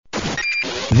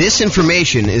This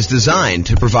information is designed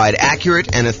to provide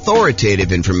accurate and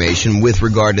authoritative information with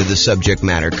regard to the subject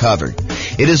matter covered.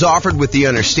 It is offered with the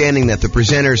understanding that the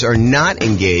presenters are not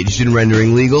engaged in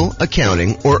rendering legal,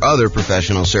 accounting, or other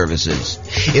professional services.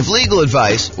 If legal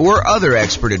advice or other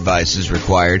expert advice is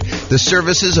required, the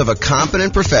services of a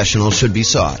competent professional should be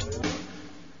sought.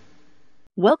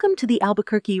 Welcome to the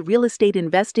Albuquerque Real Estate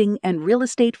Investing and Real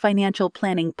Estate Financial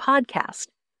Planning podcast.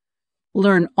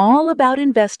 Learn all about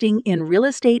investing in real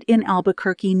estate in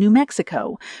Albuquerque, New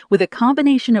Mexico, with a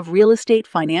combination of real estate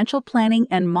financial planning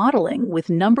and modeling with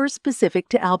numbers specific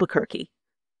to Albuquerque,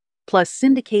 plus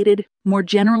syndicated, more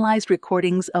generalized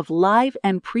recordings of live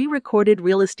and pre-recorded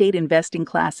real estate investing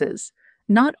classes,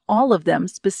 not all of them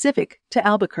specific to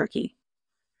Albuquerque.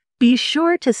 Be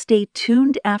sure to stay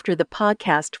tuned after the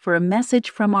podcast for a message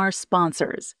from our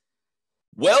sponsors.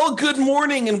 Well, good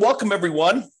morning and welcome,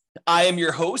 everyone. I am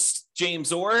your host,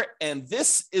 James Orr, and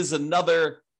this is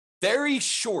another very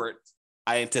short,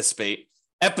 I anticipate,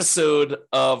 episode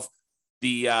of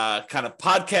the kind of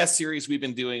podcast series we've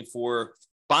been doing for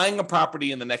buying a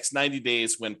property in the next 90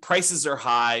 days when prices are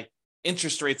high,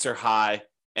 interest rates are high,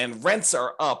 and rents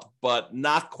are up, but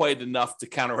not quite enough to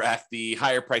counteract the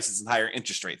higher prices and higher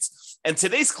interest rates. And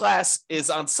today's class is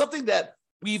on something that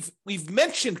we've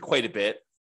mentioned quite a bit.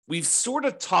 We've sort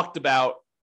of talked about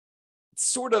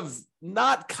sort of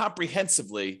not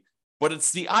comprehensively, but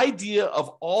it's the idea of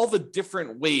all the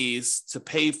different ways to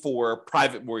pay for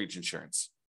private mortgage insurance.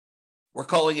 We're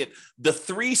calling it the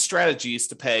 3 strategies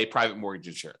to pay private mortgage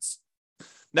insurance.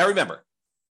 Now, remember,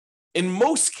 in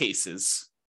most cases,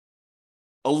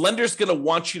 a lender's going to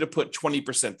want you to put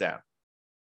 20% down.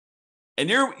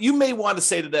 And you may want to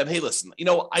say to them, hey, listen,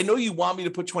 I know you want me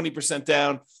to put 20%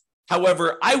 down.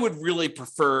 However, I would really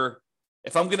prefer,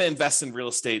 if I'm going to invest in real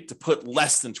estate, to put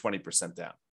less than 20%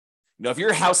 down. If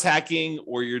you're house hacking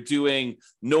or you're doing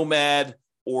nomad,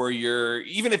 or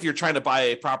even if you're trying to buy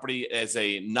a property as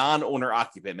a non-owner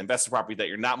occupant, investment property that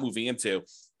you're not moving into,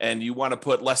 and you want to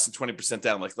put less than 20%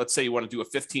 down, like let's say you want to do a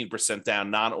 15%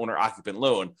 down non-owner occupant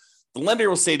loan, the lender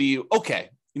will say to you, okay,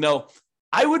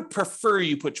 I would prefer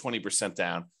you put 20%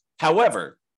 down.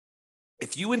 However,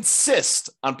 if you insist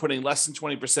on putting less than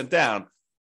 20% down,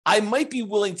 I might be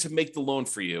willing to make the loan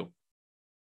for you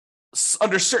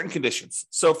under certain conditions.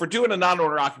 So if we're doing a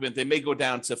non-owner occupant, they may go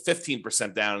down to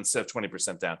 15% down instead of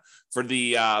 20% down. For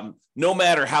the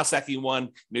nomad or house hacking one,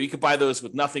 you could buy those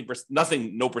with nothing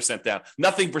percent down.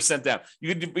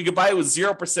 You could buy it with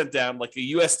 0% down, like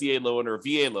a USDA loan or a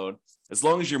VA loan, as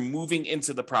long as you're moving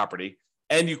into the property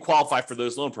and you qualify for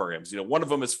those loan programs. One of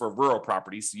them is for rural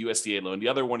properties, the USDA loan. The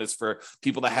other one is for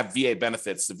people that have VA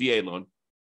benefits, the VA loan.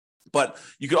 But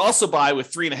you could also buy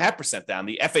with 3.5% down,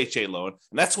 the FHA loan.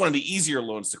 And that's one of the easier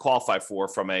loans to qualify for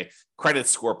from a credit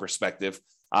score perspective.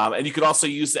 And you could also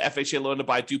use the FHA loan to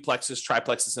buy duplexes,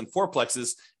 triplexes, and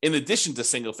fourplexes in addition to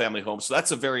single family homes. So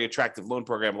that's a very attractive loan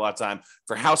program a lot of time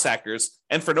for house hackers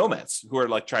and for nomads who are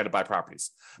like trying to buy properties.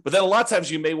 But then a lot of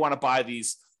times you may want to buy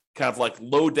these kind of like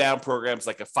low down programs,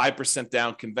 like a 5%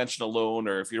 down conventional loan,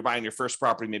 or if you're buying your first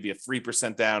property, maybe a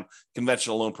 3% down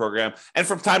conventional loan program. And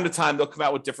from time to time, they'll come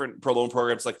out with different loan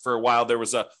programs. Like for a while, there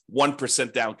was a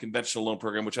 1% down conventional loan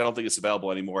program, which I don't think is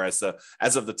available anymore as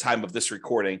of the time of this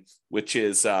recording, which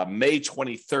is May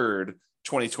 23rd,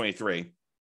 2023.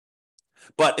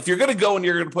 But if you're going to go and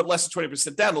you're going to put less than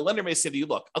 20% down, the lender may say to you,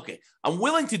 look, okay, I'm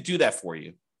willing to do that for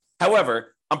you.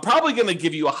 However, I'm probably going to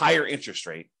give you a higher interest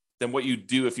rate than what you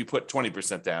do if you put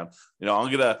 20% down.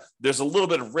 There's a little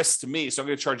bit of risk to me, so I'm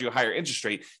going to charge you a higher interest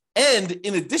rate. And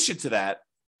in addition to that,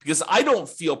 because I don't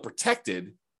feel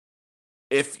protected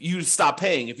if you stop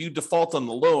paying, if you default on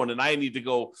the loan and I need to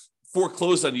go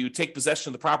foreclose on you, take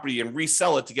possession of the property and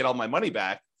resell it to get all my money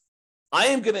back, I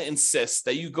am going to insist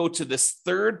that you go to this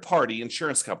third-party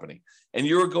insurance company and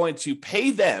you're going to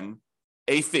pay them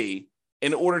a fee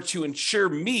in order to insure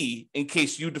me in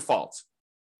case you default.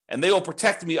 And they will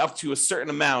protect me up to a certain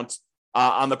amount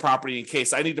on the property in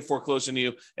case I need to foreclose on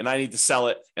you and I need to sell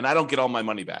it and I don't get all my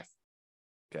money back.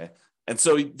 Okay. And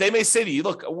so they may say to you,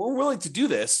 look, we're willing to do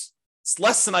this. It's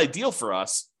less than ideal for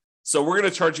us. So we're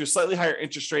going to charge you a slightly higher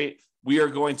interest rate. We are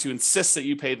going to insist that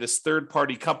you pay this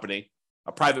third-party company,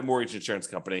 a private mortgage insurance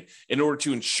company, in order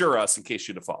to insure us in case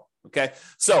you default. Okay.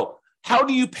 So how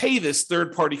do you pay this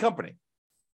third-party company?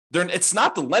 It's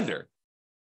not the lender.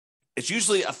 It's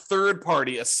usually a third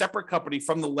party, a separate company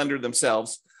from the lender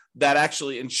themselves that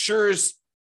actually insures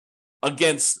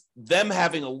against them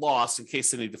having a loss in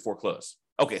case they need to foreclose.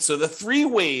 Okay, so the 3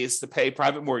 ways to pay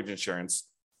private mortgage insurance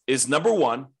is, number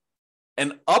 1,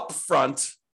 an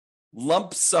upfront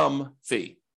lump sum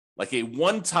fee, like a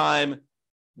one-time,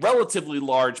 relatively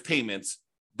large payment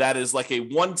that is like a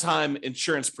one-time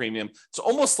insurance premium. It's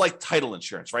almost like title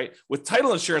insurance, right? With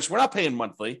title insurance, we're not paying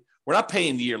monthly. We're not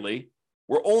paying yearly.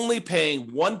 We're only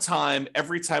paying one time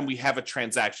every time we have a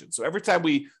transaction. So every time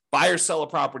we buy or sell a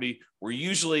property, we're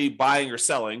usually buying or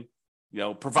selling,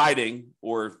 providing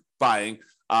or buying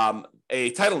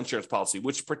a title insurance policy,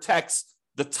 which protects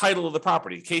the title of the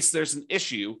property in case there's an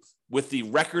issue with the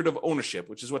record of ownership,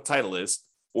 which is what title is,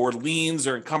 or liens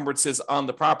or encumbrances on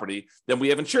the property, then we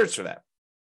have insurance for that.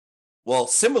 Well,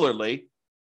 similarly,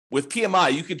 with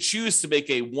PMI, you could choose to make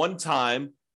a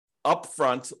one-time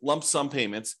upfront lump sum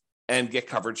payment and get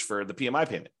coverage for the PMI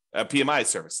payment, PMI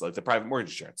service, like the private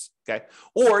mortgage insurance, okay?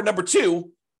 Or number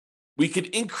two, we could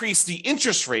increase the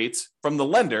interest rate from the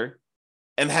lender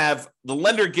and have the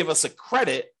lender give us a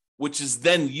credit, which is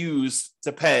then used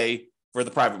to pay for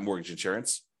the private mortgage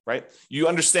insurance, right? You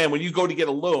understand when you go to get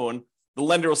a loan, the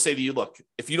lender will say to you, look,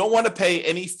 if you don't want to pay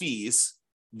any fees,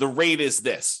 the rate is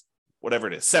this, whatever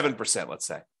it is, 7%, let's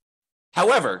say.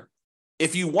 However,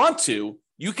 if you want to,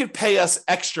 you can pay us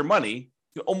extra money.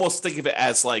 You almost think of it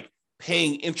as like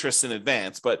paying interest in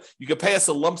advance, but you can pay us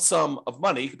a lump sum of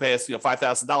money. You can pay us,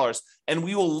 $5,000, and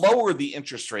we will lower the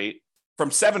interest rate from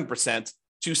 7%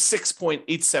 to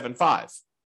 6.875.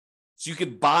 So you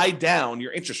could buy down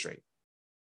your interest rate.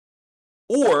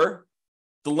 Or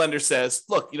the lender says,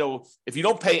 look, if you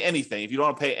don't pay anything, if you don't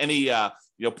want to pay any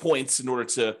points in order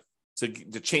to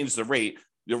change the rate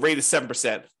is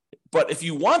 7%. But if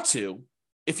you want to,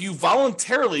 if you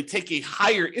voluntarily take a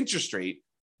higher interest rate,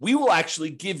 we will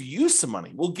actually give you some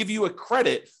money. We'll give you a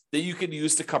credit that you can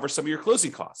use to cover some of your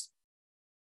closing costs.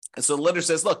 And so the lender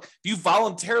says, look, if you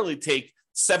voluntarily take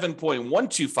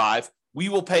 7.125, we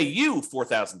will pay you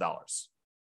 $4,000.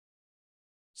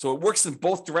 So it works in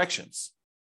both directions.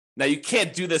 Now, you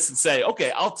can't do this and say,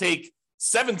 okay, I'll take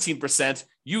 17%,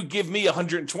 you give me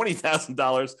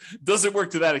 $120,000. Doesn't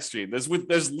work to that extreme.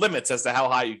 There's limits as to how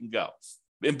high you can go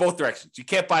in both directions. You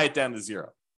can't buy it down to zero,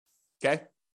 okay?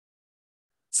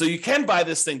 So you can buy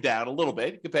this thing down a little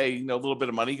bit. You can pay a little bit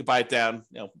of money. You can buy it down,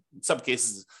 in some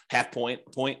cases, half point.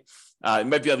 You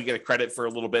might be able to get a credit for a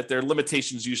little bit. There are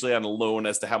limitations usually on a loan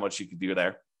as to how much you can do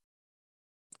there.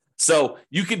 So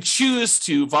you can choose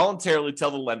to voluntarily tell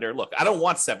the lender, look, I don't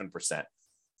want 7%.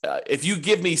 If you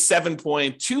give me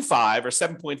 7.25 or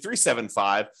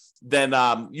 7.375,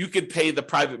 then you could pay the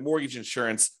private mortgage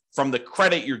insurance from the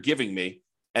credit you're giving me.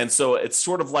 And so it's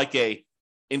sort of like a,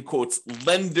 in quotes,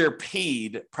 lender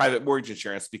paid private mortgage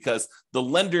insurance because the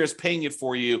lender is paying it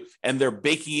for you and they're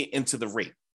baking it into the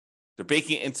rate. They're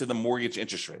baking it into the mortgage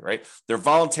interest rate, right? You're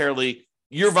voluntarily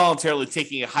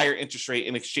taking a higher interest rate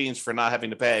in exchange for not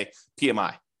having to pay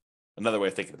PMI. Another way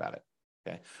of thinking about it.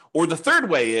 Okay. Or the third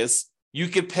way is you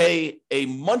could pay a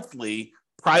monthly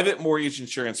private mortgage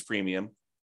insurance premium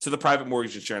to the private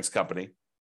mortgage insurance company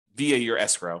via your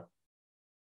escrow,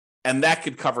 and that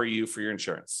could cover you for your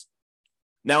insurance.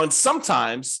 Now, and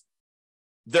sometimes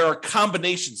there are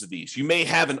combinations of these. You may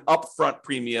have an upfront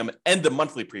premium and a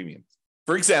monthly premium.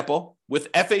 For example,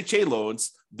 with FHA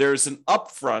loans, there's an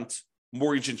upfront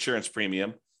mortgage insurance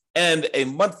premium and a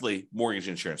monthly mortgage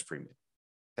insurance premium.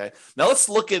 Okay. Now let's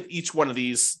look at each one of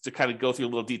these to kind of go through a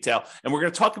little detail. And we're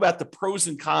going to talk about the pros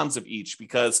and cons of each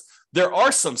because there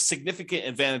are some significant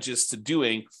advantages to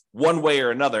doing one way or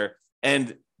another.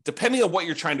 And depending on what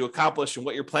you're trying to accomplish and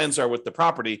what your plans are with the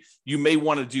property, you may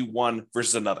want to do one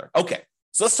versus another. Okay.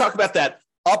 So let's talk about that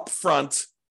upfront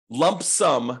lump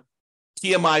sum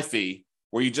PMI fee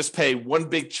where you just pay one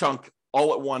big chunk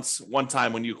all at once, one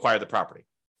time when you acquire the property.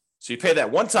 So you pay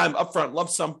that one time upfront lump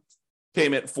sum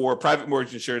payment for private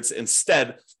mortgage insurance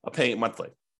instead of paying it monthly.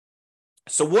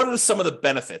 So what are some of the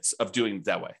benefits of doing it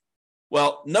that way?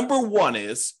 Well, number one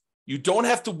is you don't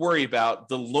have to worry about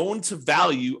the loan to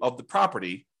value of the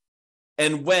property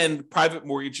and when private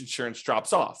mortgage insurance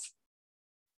drops off.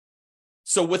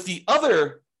 So with the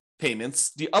other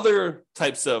payments, the other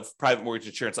types of private mortgage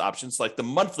insurance options, like the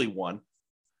monthly one,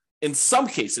 in some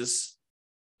cases,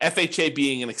 FHA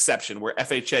being an exception, where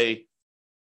FHA,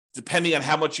 depending on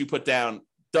how much you put down,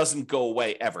 doesn't go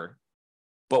away ever.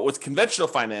 But with conventional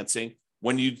financing,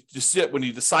 when you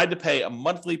decide to pay a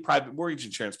monthly private mortgage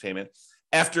insurance payment,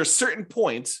 after a certain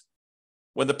point,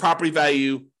 when the property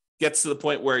value gets to the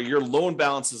point where your loan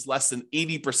balance is less than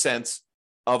 80%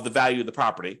 of the value of the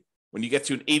property, when you get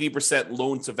to an 80%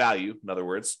 loan to value, in other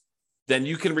words, then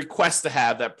you can request to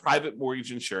have that private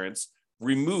mortgage insurance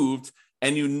removed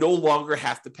and you no longer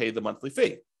have to pay the monthly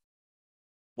fee.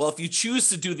 Well, if you choose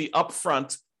to do the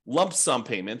upfront lump sum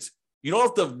payment, you don't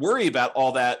have to worry about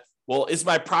all that. Well, is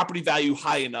my property value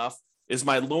high enough? Is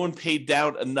my loan paid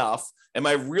down enough? Am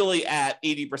I really at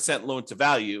 80% loan to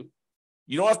value?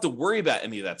 you don't have to worry about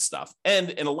any of that stuff. And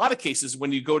in a lot of cases,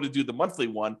 when you go to do the monthly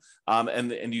one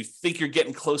and you think you're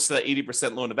getting close to that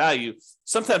 80% loan to value,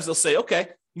 sometimes they'll say, okay,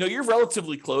 you're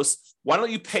relatively close. Why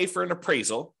don't you pay for an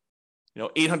appraisal?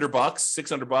 $800,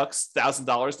 $600,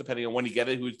 $1,000, depending on when you get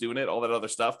it, who's doing it, all that other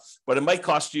stuff. But it might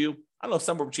cost you, I don't know,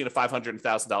 somewhere between $500 and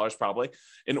 $1,000 probably,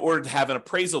 in order to have an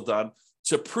appraisal done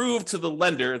to prove to the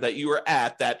lender that you are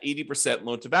at that 80%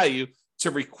 loan to value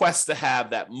to request to have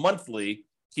that monthly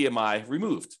PMI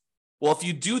removed. Well, if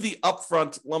you do the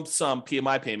upfront lump sum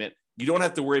PMI payment, you don't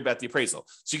have to worry about the appraisal.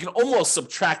 So you can almost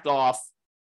subtract off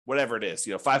whatever it is,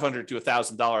 $500 to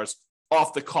 $1,000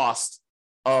 off the cost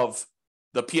of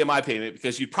the PMI payment,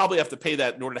 because you'd probably have to pay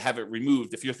that in order to have it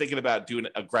removed if you're thinking about doing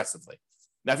it aggressively.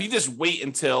 Now, if you just wait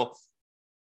until,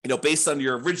 based on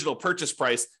your original purchase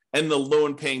price and the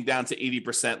loan paying down to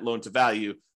 80% loan to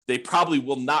value, they probably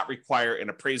will not require an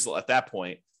appraisal at that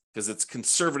point, because it's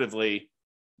conservatively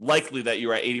likely that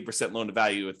you're at 80% loan to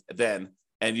value then,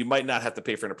 and you might not have to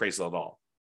pay for an appraisal at all.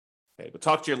 Okay, but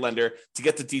talk to your lender to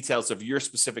get the details of your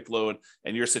specific loan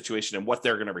and your situation and what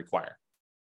they're going to require.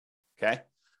 Okay.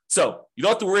 So you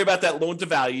don't have to worry about that loan to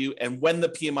value and when the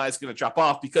PMI is going to drop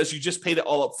off, because you just paid it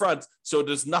all up front. So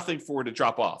there's nothing for it to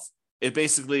drop off. It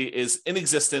basically is in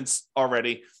existence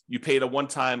already. You paid a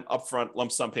one-time upfront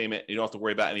lump sum payment. And you don't have to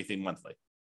worry about anything monthly.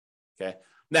 Okay.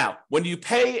 Now, when you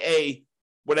pay a,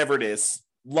 whatever it is,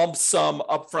 lump sum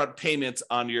upfront payment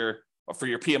for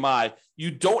your PMI,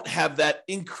 you don't have that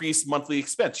increased monthly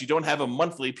expense. You don't have a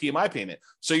monthly PMI payment.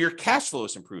 So your cash flow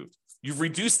is improved. You've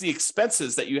reduced the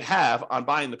expenses that you have on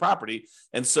buying the property.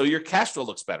 And so your cash flow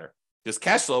looks better, because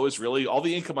cash flow is really all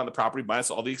the income on the property minus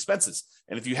all the expenses.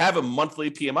 And if you have a monthly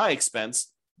PMI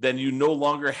expense, then you no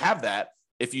longer have that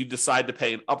if you decide to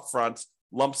pay an upfront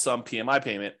lump sum PMI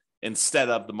payment instead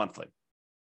of the monthly.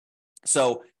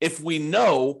 So if we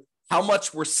know how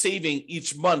much we're saving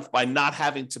each month by not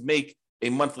having to make a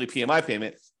monthly PMI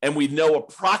payment, and we know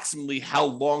approximately how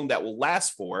long that will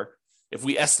last for, if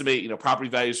we estimate, property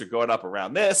values are going up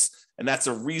around this, and that's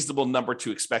a reasonable number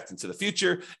to expect into the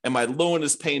future, and my loan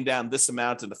is paying down this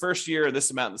amount in the first year and this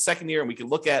amount in the second year, and we can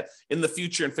look at in the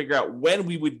future and figure out when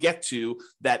we would get to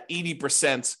that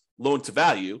 80% loan to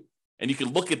value. And you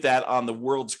can look at that on the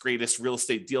world's greatest real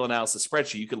estate deal analysis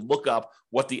spreadsheet. You can look up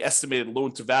what the estimated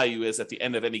loan to value is at the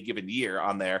end of any given year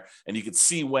on there, and you can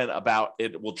see when about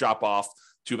it will drop off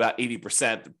to about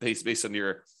 80% based on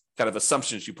your kind of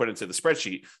assumptions you put into the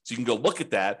spreadsheet. So you can go look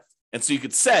at that. And so you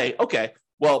could say, okay,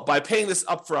 well, by paying this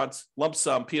upfront lump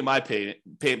sum PMI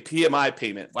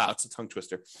payment, wow, it's a tongue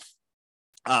twister,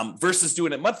 versus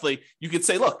doing it monthly, you could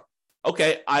say, look,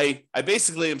 okay, I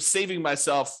basically am saving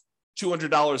myself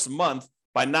 $200 a month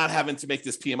by not having to make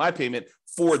this PMI payment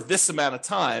for this amount of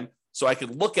time. So I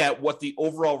could look at what the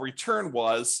overall return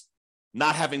was,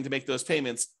 not having to make those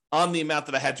payments on the amount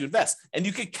that I had to invest. And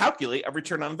you could calculate a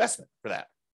return on investment for that.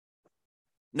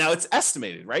 Now it's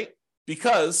estimated, right?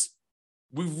 Because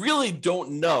we really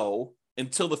don't know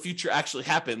until the future actually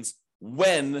happens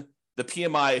when the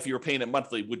PMI, if you were paying it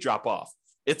monthly, would drop off.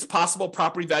 It's possible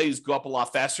property values go up a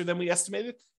lot faster than we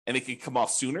estimated, and it can come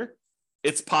off sooner.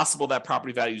 It's possible that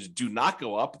property values do not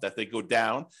go up, that they go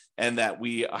down, and that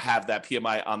we have that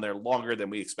PMI on there longer than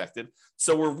we expected.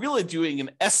 So we're really doing an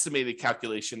estimated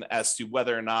calculation as to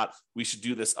whether or not we should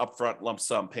do this upfront lump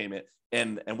sum payment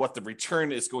and what the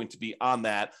return is going to be on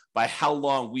that by how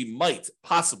long we might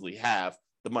possibly have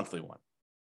the monthly one.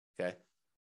 Okay.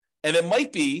 And it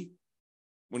might be,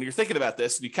 when you're thinking about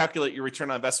this, you calculate your return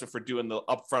on investment for doing the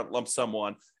upfront lump sum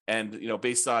one, and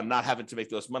based on not having to make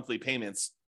those monthly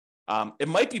payments, it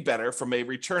might be better from a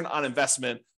return on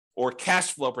investment or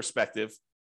cash flow perspective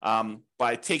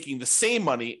by taking the same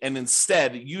money and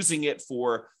instead using it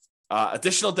for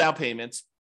additional down payments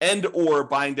and or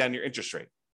buying down your interest rate.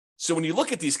 So when you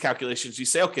look at these calculations, you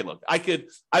say, okay, look,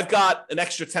 I've got an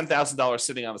extra $10,000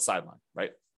 sitting on the sideline,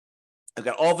 right? I've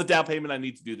got all the down payment I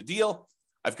need to do the deal.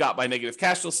 I've got my negative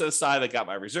cash flow set aside. I got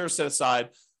my reserves set aside.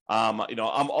 I'm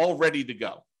all ready to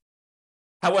go.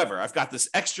 However, I've got this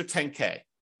extra 10K.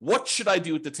 What should I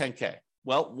do with the 10K?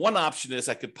 Well, one option is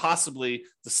I could possibly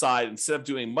decide, instead of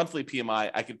doing monthly PMI,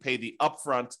 I could pay the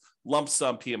upfront lump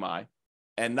sum PMI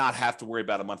and not have to worry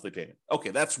about a monthly payment.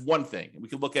 Okay, that's one thing. We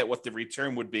can look at what the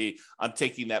return would be on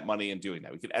taking that money and doing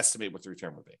that. We could estimate what the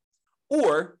return would be.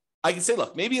 Or I can say,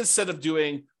 look, maybe instead of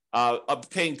doing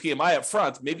paying PMI up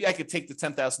front, maybe I could take the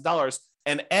 $10,000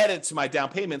 and add it to my down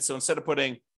payment. So instead of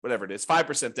putting whatever it is,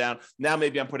 5% down, now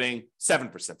maybe I'm putting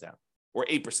 7% down or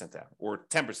 8% down or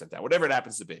 10% down, whatever it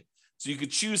happens to be. So you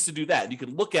could choose to do that. You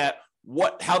can look at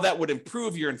how that would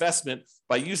improve your investment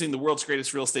by using the world's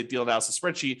greatest real estate deal analysis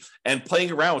spreadsheet and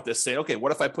playing around with this, saying, okay,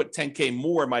 what if I put 10K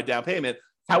more in my down payment?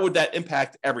 How would that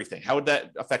impact everything? How would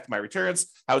that affect my returns?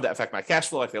 How would that affect my cash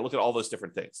flow? Like, I look at all those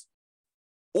different things.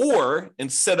 Or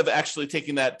instead of actually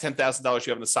taking that $10,000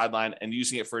 you have on the sideline and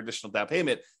using it for additional down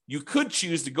payment, you could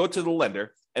choose to go to the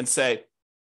lender and say,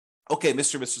 okay,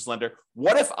 Mr. and Mrs. Lender,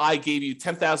 what if I gave you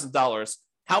 $10,000?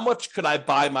 How much could I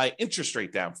buy my interest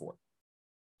rate down for?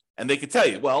 And they could tell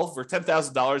you, well, for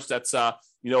 $10,000, that's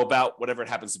about whatever it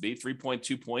happens to be,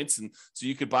 3.2 points. And so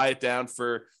you could buy it down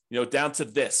for, down to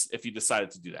this if you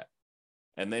decided to do that.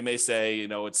 And they may say,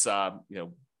 it's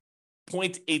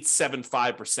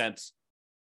 0.875%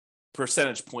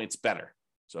 percentage points better.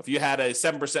 So if you had a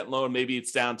 7% loan, maybe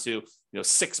it's down to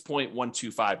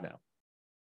 6.125 now.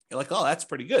 You're like, oh, that's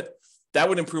pretty good. That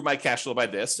would improve my cash flow by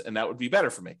this, and that would be better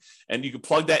for me. And you could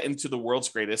plug that into the world's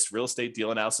greatest real estate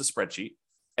deal analysis spreadsheet,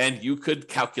 and you could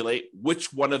calculate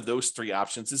which one of those three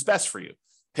options is best for you.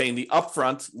 Paying the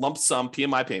upfront lump sum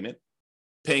PMI payment,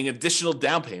 paying additional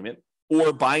down payment,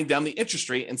 or buying down the interest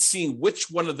rate and seeing which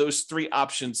one of those three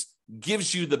options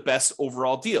gives you the best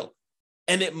overall deal.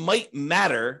 And it might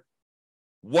matter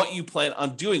what you plan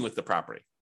on doing with the property.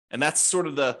 And that's sort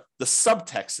of the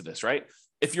subtext of this, right?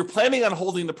 If you're planning on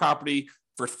holding the property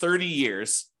for 30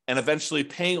 years and eventually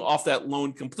paying off that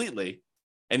loan completely,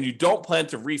 and you don't plan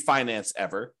to refinance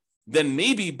ever, then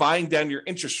maybe buying down your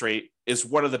interest rate is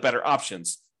one of the better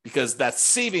options because that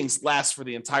savings lasts for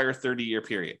the entire 30-year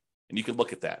period. And you can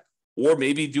look at that. Or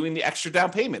maybe doing the extra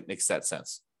down payment makes that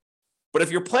sense. But if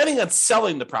you're planning on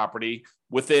selling the property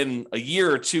within a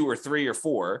year or two or three or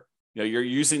four, you're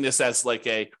using this as like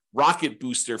a rocket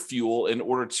booster fuel in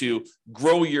order to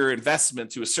grow your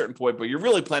investment to a certain point, but you're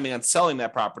really planning on selling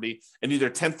that property and either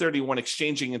 1031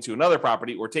 exchanging into another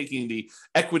property or taking the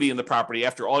equity in the property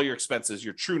after all your expenses,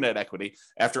 your true net equity,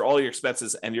 after all your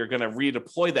expenses, and you're going to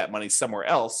redeploy that money somewhere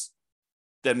else,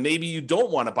 then maybe you don't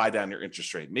want to buy down your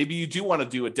interest rate. Maybe you do want to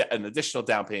do an additional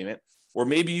down payment, or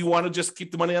maybe you want to just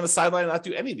keep the money on the sideline and not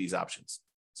do any of these options.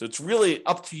 So it's really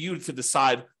up to you to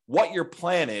decide what your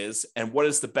plan is and what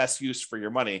is the best use for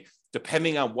your money,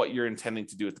 depending on what you're intending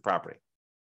to do with the property.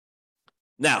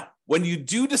 Now, when you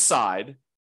do decide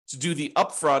to do the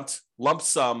upfront lump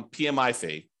sum PMI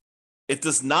fee, it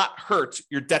does not hurt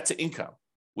your debt to income,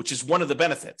 which is one of the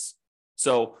benefits.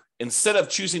 So instead of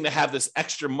choosing to have this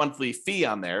extra monthly fee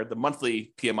on there, the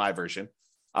monthly PMI version,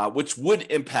 which would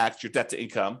impact your debt to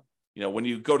income, when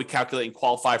you go to calculate and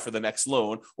qualify for the next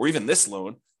loan or even this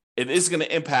loan, it is going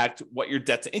to impact what your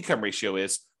debt to income ratio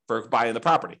is for buying the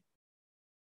property.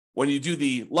 When you do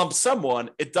the lump sum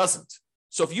one, it doesn't.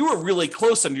 So if you were really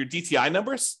close on your DTI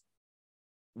numbers,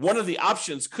 one of the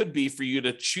options could be for you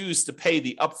to choose to pay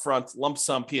the upfront lump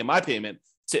sum PMI payment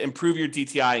to improve your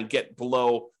DTI and get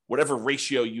below whatever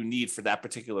ratio you need for that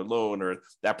particular loan or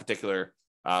that particular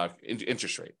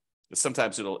interest rate. Because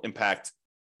sometimes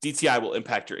DTI will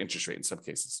impact your interest rate in some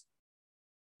cases.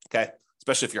 Okay.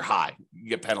 Especially if you're high, you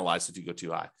get penalized if you go too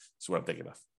high. That's what I'm thinking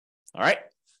of. All right.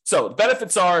 So the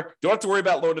benefits are you don't have to worry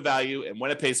about loan to value. And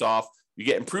when it pays off, you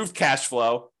get improved cash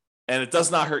flow and it does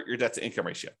not hurt your debt to income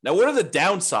ratio. Now, what are the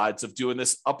downsides of doing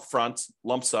this upfront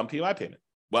lump sum PMI payment?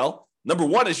 Well, number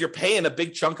one is you're paying a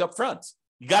big chunk up front.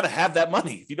 You got to have that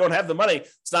money. If you don't have the money,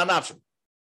 it's not an option.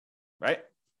 Right.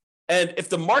 And if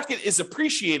the market is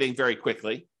appreciating very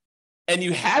quickly and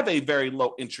you have a very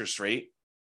low interest rate,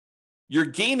 you're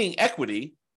gaining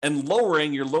equity and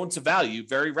lowering your loan to value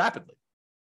very rapidly,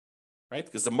 right?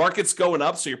 Because the market's going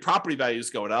up, so your property value is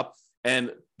going up, and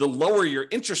the lower your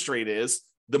interest rate is,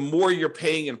 the more you're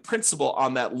paying in principal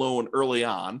on that loan early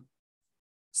on.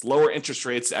 It's lower interest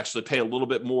rates actually pay a little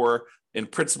bit more in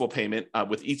principal payment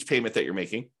with each payment that you're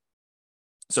making.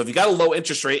 So if you got a low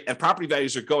interest rate and property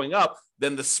values are going up,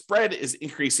 then the spread is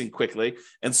increasing quickly.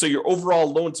 And so your overall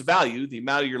loan to value, the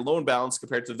amount of your loan balance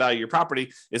compared to the value of your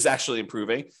property, is actually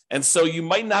improving. And so you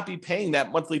might not be paying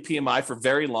that monthly PMI for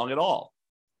very long at all.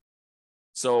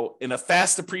 So in a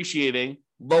fast appreciating,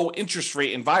 low interest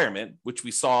rate environment, which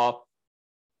we saw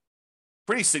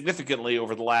pretty significantly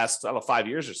over the last, 5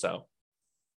 years or so,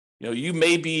 you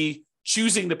may be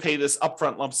choosing to pay this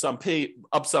upfront lump sum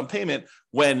payment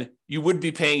when you would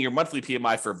be paying your monthly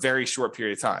PMI for a very short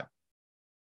period of time.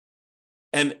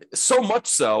 And so much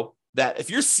so that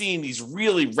if you're seeing these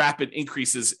really rapid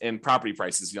increases in property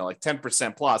prices, like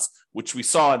 10% plus, which we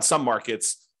saw in some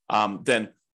markets, then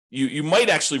you might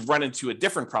actually run into a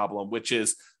different problem, which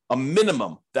is a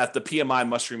minimum that the PMI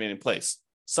must remain in place.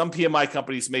 Some PMI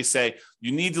companies may say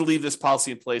you need to leave this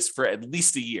policy in place for at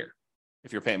least a year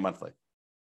if you're paying monthly.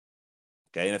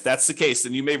 Okay, and if that's the case,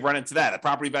 then you may run into that. If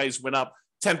property values went up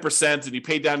 10% and you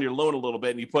pay down your loan a little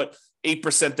bit and you put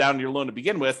 8% down your loan to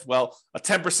begin with, well, a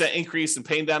 10% increase in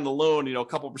paying down the loan, a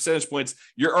couple of percentage points,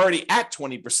 you're already at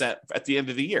 20% at the end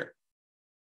of the year.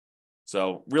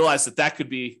 So realize that could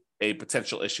be a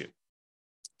potential issue.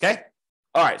 Okay.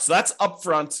 All right. So that's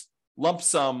upfront lump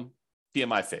sum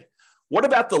PMI fee. What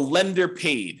about the lender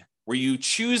paid, where you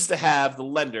choose to have the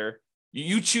lender,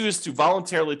 you choose to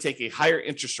voluntarily take a higher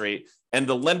interest rate and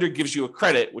the lender gives you a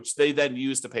credit, which they then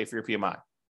use to pay for your PMI?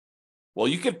 Well,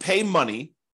 you could pay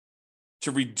money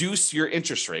to reduce your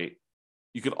interest rate.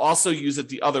 You could also use it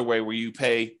the other way, where you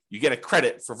get a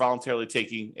credit for voluntarily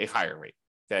taking a higher rate.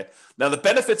 Okay. Now, the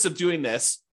benefits of doing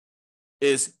this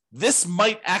is this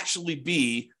might actually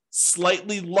be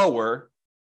slightly lower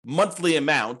monthly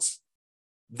amount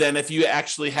than if you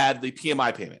actually had the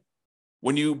PMI payment.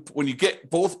 When you get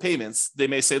both payments, they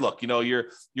may say, look, your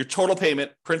total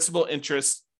payment, principal,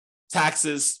 interest,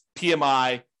 taxes,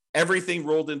 PMI, everything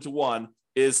rolled into one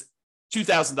is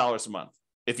 $2,000 a month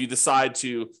if you decide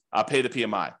to pay the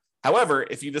PMI. However,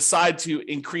 if you decide to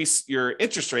increase your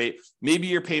interest rate, maybe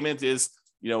your payment is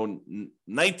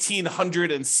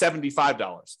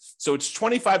 $1,975. So it's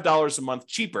 $25 a month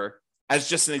cheaper, as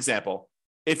just an example,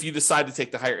 if you decide to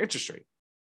take the higher interest rate.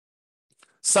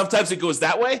 Sometimes it goes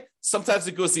that way. Sometimes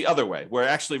it goes the other way, where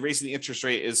actually raising the interest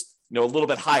rate is a little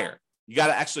bit higher. You got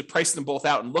to actually price them both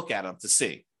out and look at them to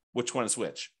see which one is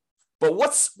which. But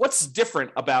what's different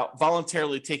about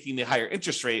voluntarily taking the higher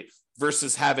interest rate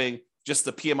versus having just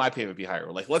the PMI payment be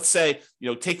higher? Like, let's say,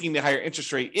 taking the higher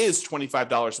interest rate is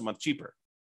 $25 a month cheaper.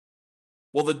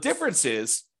 Well, the difference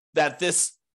is that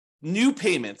this new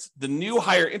payment, the new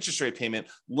higher interest rate payment,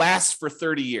 lasts for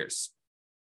 30 years.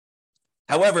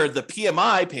 However, the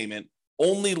PMI payment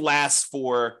only lasts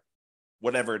for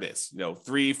whatever it is,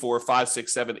 3, 4, 5,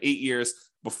 6, 7, 8 years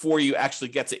before you actually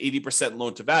get to 80%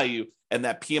 loan to value, and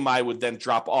that PMI would then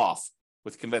drop off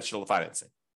with conventional financing.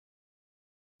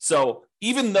 So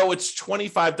even though it's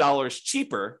 $25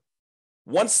 cheaper,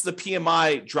 once the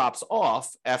PMI drops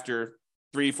off after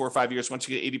 3, 4, 5 years, once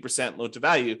you get 80% loan to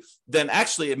value, then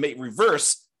actually it may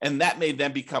reverse, and that may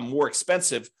then become more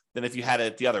expensive than if you had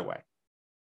it the other way.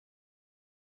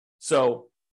 So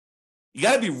you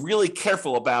got to be really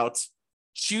careful about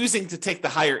choosing to take the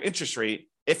higher interest rate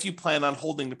if you plan on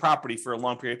holding the property for a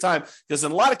long period of time, because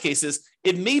in a lot of cases,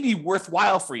 it may be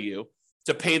worthwhile for you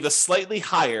to pay the slightly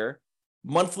higher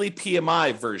monthly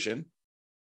PMI version,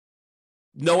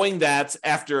 knowing that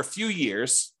after a few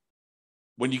years,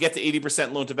 when you get to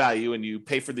 80% loan to value and you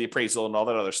pay for the appraisal and all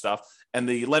that other stuff, and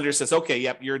the lender says, okay,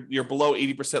 yep, you're below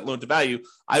 80% loan to value,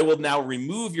 I will now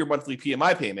remove your monthly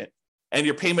PMI payment, and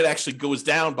your payment actually goes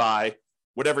down by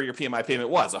whatever your PMI payment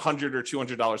was, $100 or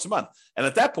 $200 a month. And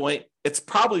at that point, it's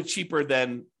probably cheaper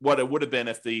than what it would have been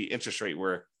if the interest rate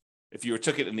if you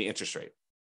took it in the interest rate.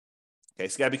 Okay,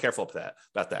 so you gotta be careful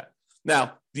about that.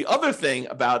 Now, the other thing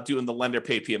about doing the lender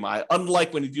paid PMI,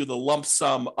 unlike when you do the lump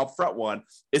sum upfront one,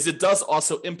 is it does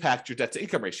also impact your debt to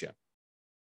income ratio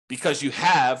because you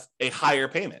have a higher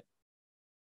payment.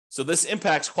 So this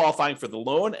impacts qualifying for the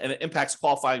loan, and it impacts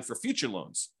qualifying for future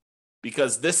loans,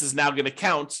 because this is now going to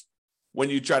count when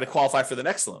you try to qualify for the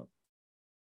next loan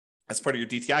as part of your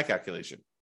DTI calculation.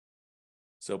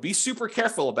 So be super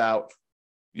careful about,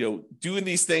 doing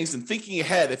these things and thinking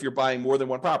ahead if you're buying more than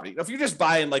one property. If you're just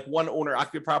buying like one owner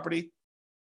occupied property,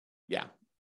 yeah,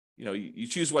 you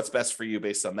choose what's best for you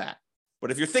based on that. But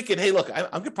if you're thinking, hey, look, I'm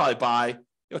going to probably buy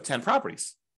 10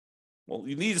 properties. Well,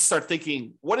 you need to start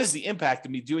thinking, what is the impact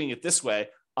of me doing it this way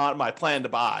on my plan to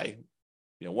buy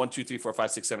 1, 2, 3, 4,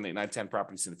 5, 6, 7, 8, 9, 10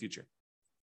 properties in the future?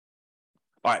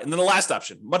 All right. And then the last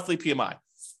option, monthly PMI.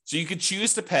 So you could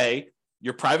choose to pay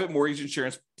your private mortgage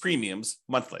insurance premiums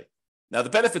monthly. Now, the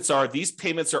benefits are these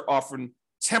payments are often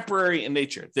temporary in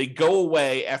nature. They go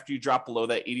away after you drop below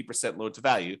that 80% loan to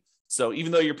value. So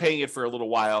even though you're paying it for a little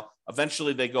while,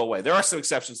 eventually they go away. There are some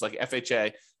exceptions like FHA.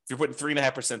 If you're putting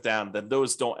 3.5% down, then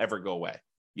those don't ever go away.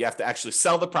 You have to actually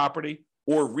sell the property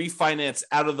or refinance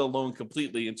out of the loan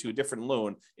completely into a different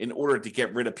loan in order to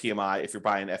get rid of PMI if you're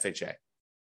buying FHA.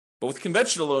 But with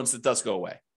conventional loans, it does go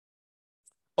away.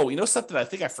 Oh, something I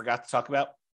think I forgot to talk about?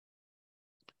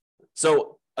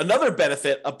 So another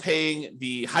benefit of paying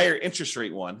the higher interest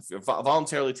rate one, if you're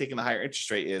voluntarily taking the higher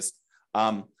interest rate, is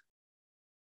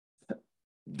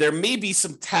there may be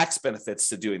some tax benefits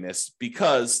to doing this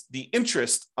because the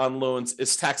interest on loans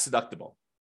is tax deductible.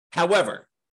 However,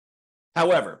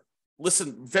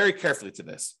 listen very carefully to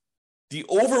this. The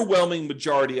overwhelming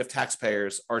majority of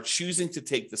taxpayers are choosing to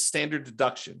take the standard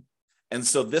deduction, and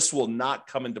so this will not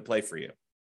come into play for you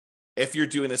if you're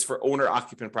doing this for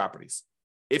owner-occupant properties.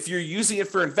 If you're using it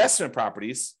for investment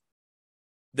properties,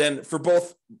 then for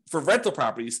rental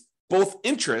properties, both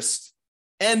interest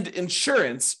and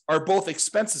insurance are both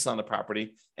expenses on the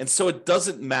property. And so it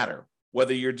doesn't matter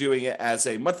whether you're doing it as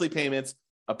a monthly payment,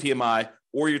 a PMI,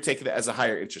 or you're taking it as a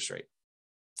higher interest rate.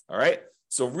 All right.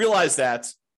 So realize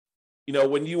that,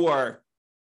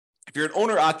 if you're an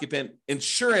owner occupant,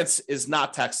 insurance is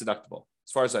not tax deductible,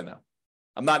 as far as I know.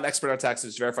 I'm not an expert on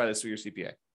taxes. Verify this with your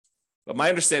CPA. But my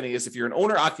understanding is if you're an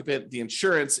owner occupant, the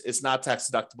insurance is not tax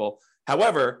deductible.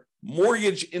 However,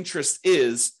 mortgage interest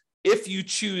is if you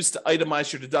choose to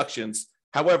itemize your deductions.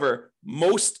 However,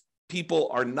 most people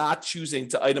are not choosing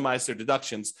to itemize their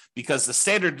deductions because the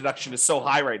standard deduction is so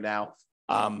high right now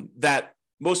that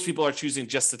most people are choosing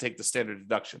just to take the standard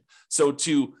deduction. So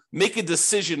to make a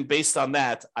decision based on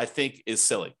that, I think is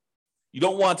silly. You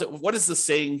don't want to, what is the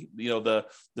saying? The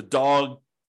dog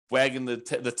wagging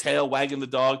the tail wagging the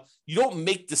dog. You don't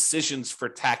make decisions for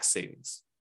tax savings,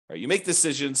 right? You make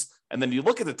decisions and then you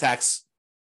look at the tax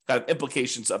kind of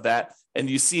implications of that and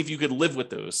you see if you could live with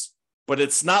those. But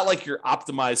it's not like you're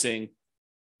optimizing.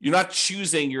 You're not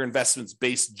choosing your investments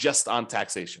based just on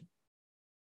taxation.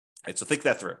 All right, so think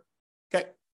that through. Okay.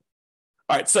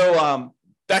 All right, so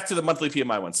back to the monthly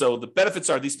PMI one. So the benefits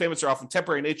are these payments are often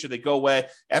temporary in nature. They go away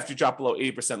after you drop below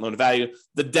 80% loan to value.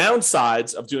 The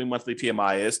downsides of doing monthly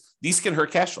PMI is these can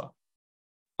hurt cash flow.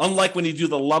 Unlike when you do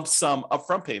the lump sum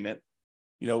upfront payment,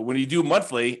 when you do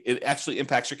monthly, it actually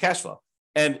impacts your cash flow.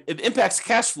 And it impacts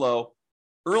cash flow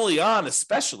early on,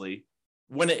 especially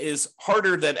when it is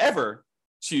harder than ever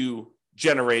to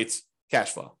generate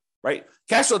cash flow, right?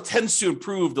 Cash flow tends to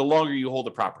improve the longer you hold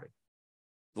a property.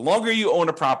 The longer you own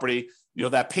a property,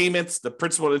 that payment, the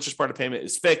principal and interest part of payment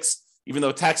is fixed, even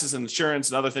though taxes and insurance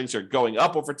and other things are going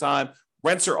up over time.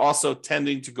 Rents are also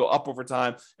tending to go up over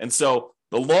time. And so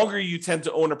the longer you tend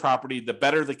to own a property, the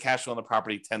better the cash flow on the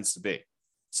property tends to be.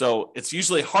 So it's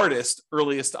usually hardest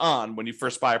earliest on when you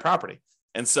first buy a property.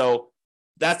 And so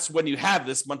that's when you have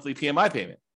this monthly PMI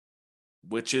payment,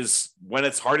 which is when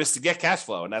it's hardest to get cash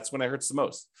flow. And that's when it hurts the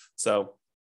most. So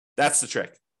that's the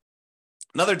trick.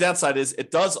 Another downside is it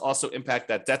does also impact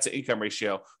that debt to income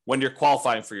ratio when you're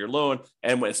qualifying for your loan,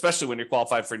 and especially when you're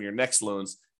qualifying for your next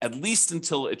loans, at least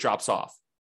until it drops off.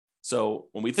 So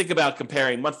when we think about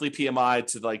comparing monthly PMI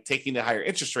to taking the higher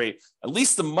interest rate, at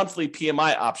least the monthly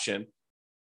PMI option,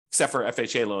 except for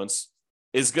FHA loans,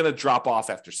 is going to drop off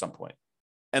after some point.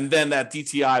 And then that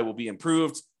DTI will be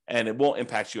improved and it won't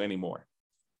impact you anymore.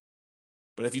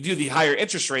 But if you do the higher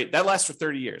interest rate, that lasts for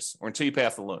 30 years or until you pay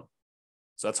off the loan.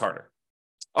 So that's harder.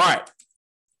 All right.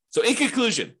 So in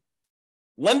conclusion,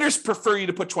 lenders prefer you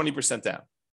to put 20% down.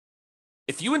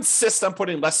 If you insist on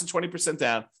putting less than 20%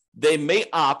 down, they may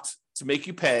opt to make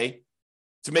you pay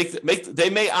they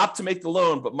may opt to make the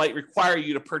loan, but might require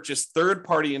you to purchase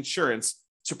third-party insurance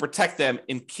to protect them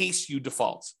in case you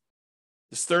default.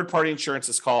 This third-party insurance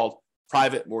is called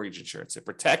private mortgage insurance. It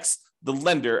protects the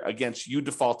lender against you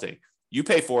defaulting. You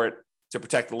pay for it to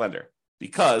protect the lender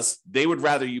because they would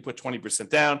rather you put 20%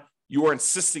 down. You are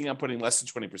insisting on putting less than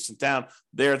 20% down.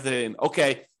 They're saying,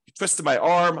 okay, you twisted my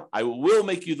arm. I will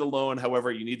make you the loan.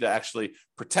 However, you need to actually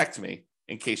protect me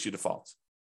in case you default.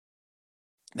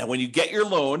 Now, when you get your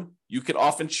loan, you can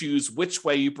often choose which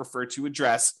way you prefer to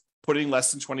address putting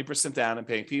less than 20% down and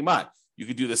paying PMI. You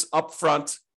could do this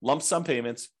upfront lump sum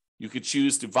payments. You could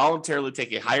choose to voluntarily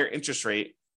take a higher interest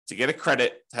rate to get a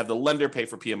credit, to have the lender pay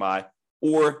for PMI,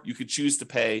 or you could choose to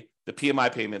pay the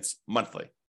PMI payments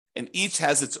monthly. And each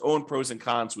has its own pros and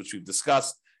cons, which we've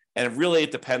discussed. And really,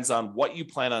 it depends on what you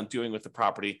plan on doing with the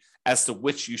property as to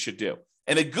which you should do.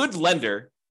 And a good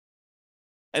lender,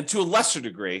 and to a lesser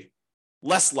degree,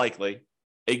 less likely,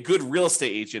 a good real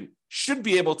estate agent should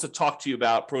be able to talk to you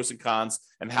about pros and cons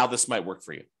and how this might work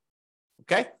for you.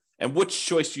 Okay? And which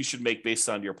choice you should make based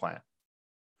on your plan.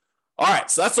 All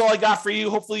right, so that's all I got for you.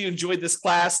 Hopefully you enjoyed this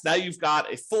class. Now you've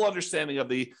got a full understanding of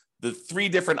the three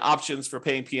different options for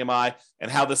paying PMI and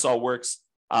how this all works.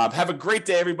 Have a great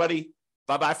day, everybody.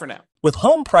 Bye-bye for now. With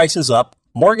home prices up,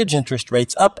 mortgage interest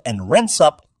rates up, and rents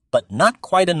up, but not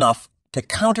quite enough to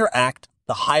counteract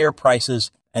the higher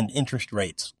prices and interest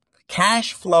rates,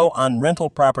 cash flow on rental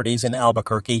properties in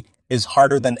Albuquerque is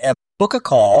harder than ever. Book a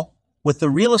call with the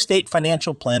Real Estate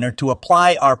Financial Planner to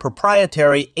apply our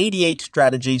proprietary 88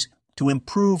 strategies to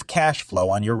improve cash flow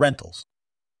on your rentals.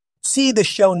 See the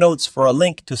show notes for a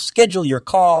link to schedule your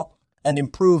call and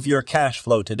improve your cash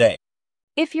flow today.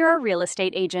 If you're a real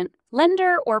estate agent,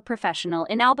 lender, or professional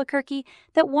in Albuquerque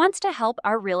that wants to help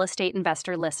our real estate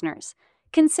investor listeners,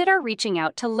 consider reaching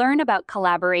out to learn about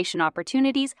collaboration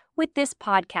opportunities with this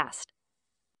podcast.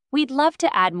 We'd love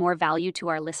to add more value to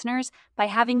our listeners by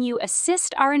having you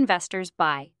assist our investors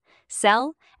by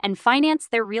sell, and finance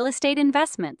their real estate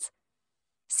investments.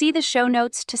 See the show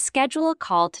notes to schedule a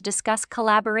call to discuss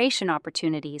collaboration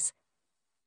opportunities.